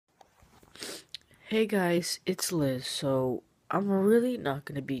Hey guys, it's Liz. So I'm really not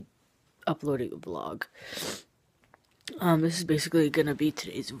gonna be uploading a vlog. This is basically gonna be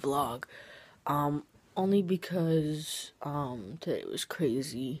today's vlog. Only because today was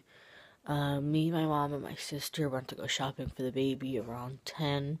crazy. Me, my mom, and my sister went to go shopping for the baby around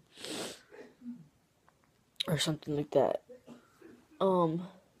 10 or something like that.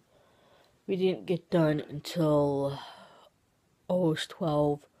 We didn't get done until almost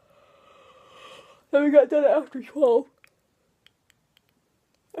 12. And we got done after 12.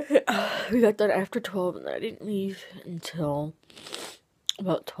 We got done after 12, and I didn't leave until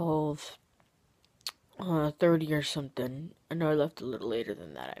about 12:30 or something. I know I left a little later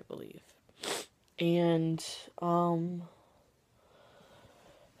than that, I believe. And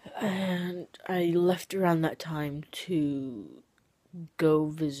I left around that time to go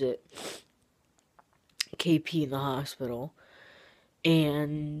visit KP in the hospital.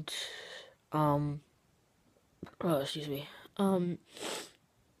 And excuse me. Her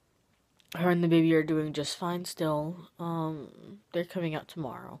and the baby are doing just fine still. They're coming out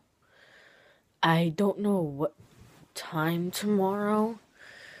tomorrow. I don't know what time tomorrow.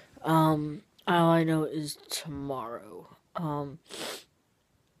 All I know is tomorrow.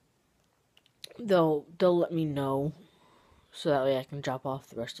 They'll let me know so that way I can drop off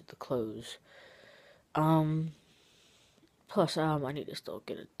the rest of the clothes. Plus, I need to still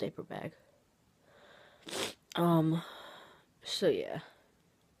get a diaper bag. So yeah.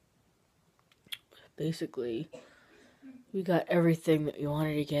 Basically, we got everything that we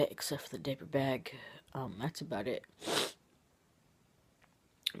wanted to get except for the diaper bag. That's about it.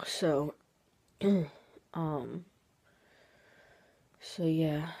 So, so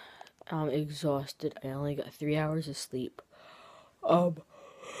yeah, I'm exhausted. I only got 3 hours of sleep. I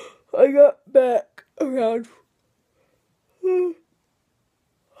got back around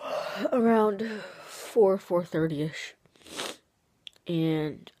 4:30ish,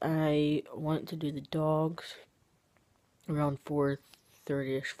 and I went to do the dogs around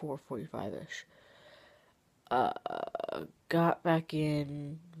 4:30ish, 4:45ish. Got back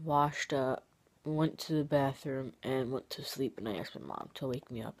in, washed up, went to the bathroom, and went to sleep, and I asked my mom to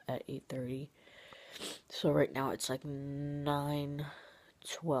wake me up at 8:30. So right now it's like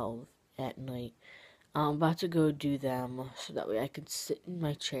 9:12 at night. I'm about to go do them so that way I can sit in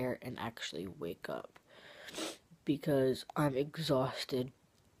my chair and actually wake up, because I'm exhausted.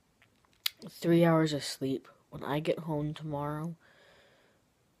 3 hours of sleep. When I get home tomorrow,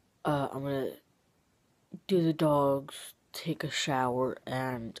 I'm gonna do the dogs, take a shower,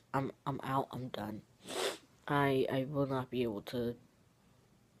 and I'm out. I'm done. I will not be able to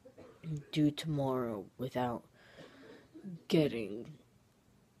do tomorrow without getting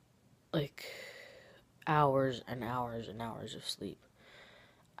like hours and hours and hours of sleep.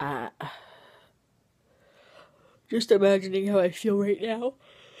 Just imagining how I feel right now.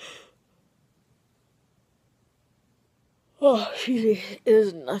 Oh, excuse me. It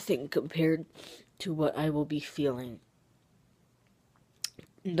is nothing compared to what I will be feeling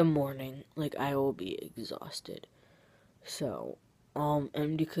in the morning. Like, I will be exhausted. So,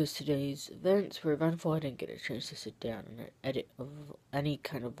 and because today's events were eventful, I didn't get a chance to sit down and edit any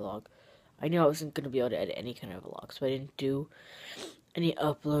kind of vlog. I knew I wasn't going to be able to edit any kind of vlog, so I didn't do any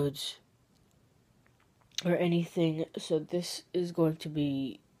uploads or anything. So this is going to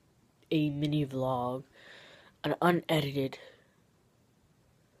be a mini vlog, an unedited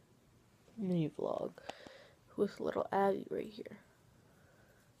mini vlog with little Abby right here.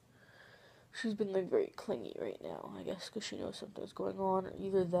 She's been like very clingy right now, I guess, because she knows something's going on.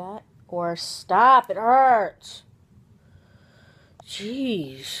 Either that or stop, it hurts.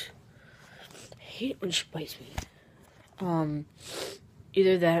 Jeez, I hate it when she bites me.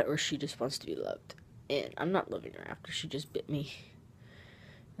 Either that or she just wants to be loved, and I'm not loving her after she just bit me.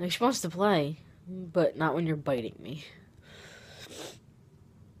 Like, she wants to play, but not when you're biting me.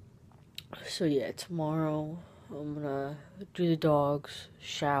 So yeah, tomorrow I'm gonna do the dogs,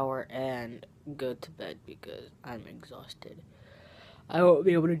 shower, and go to bed because I'm exhausted. I won't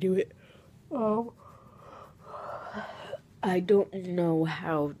be able to do it. I don't know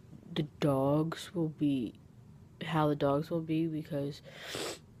how the dogs will be, because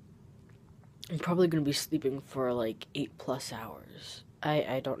I'm probably gonna be sleeping for like 8+ hours.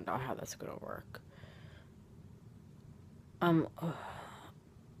 I don't know how that's gonna work. I'm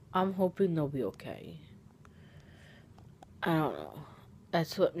hoping they'll be okay. I don't know.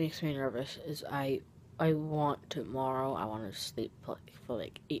 That's what makes me nervous, is I want tomorrow, I want to sleep for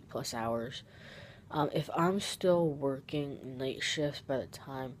like 8+ hours. If I'm still working night shifts by the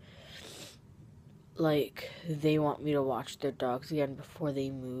time, like, they want me to watch their dogs again before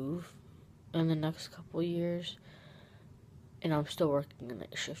they move, in the next couple years, and I'm still working a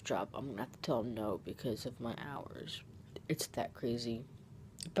night shift job, I'm gonna have to tell him no because of my hours. It's that crazy.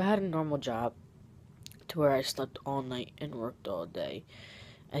 If I had a normal job to where I slept all night and worked all day,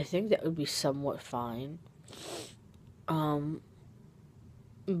 I think that would be somewhat fine.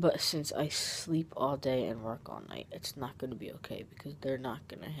 But since I sleep all day and work all night, it's not going to be okay because they're not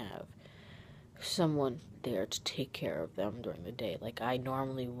going to have someone there to take care of them during the day like I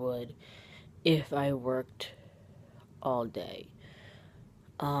normally would if I worked all day.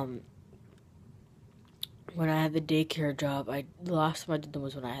 When I had the daycare job, the last time I did them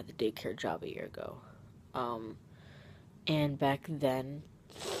was when I had the daycare job a year ago. And back then,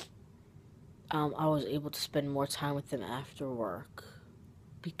 I was able to spend more time with them after work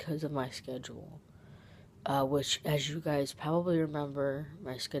because of my schedule. Which, as you guys probably remember,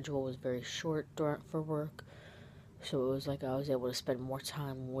 my schedule was very short for work. So it was like I was able to spend more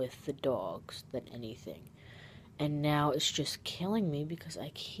time with the dogs than anything. And now it's just killing me because I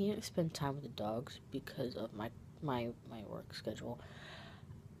can't spend time with the dogs because of my work schedule.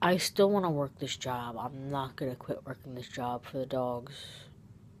 I still want to work this job. I'm not going to quit working this job for the dogs.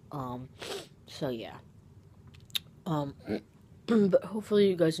 So yeah. But hopefully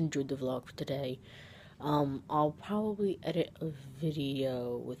you guys enjoyed the vlog for today. I'll probably edit a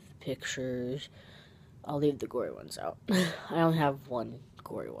video with pictures. I'll leave the gory ones out. I only have one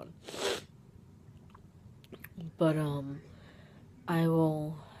gory one. But, I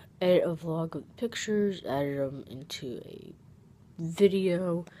will edit a vlog with pictures, edit them into a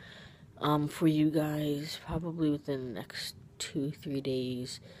video, for you guys, probably within the next 2-3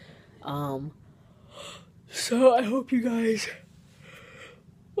 days. So I hope you guys,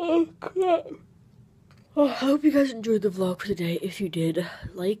 oh crap. I hope you guys enjoyed the vlog for today. If you did,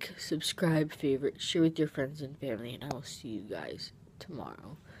 like, subscribe, favorite, share with your friends and family, and I will see you guys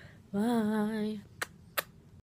tomorrow. Bye.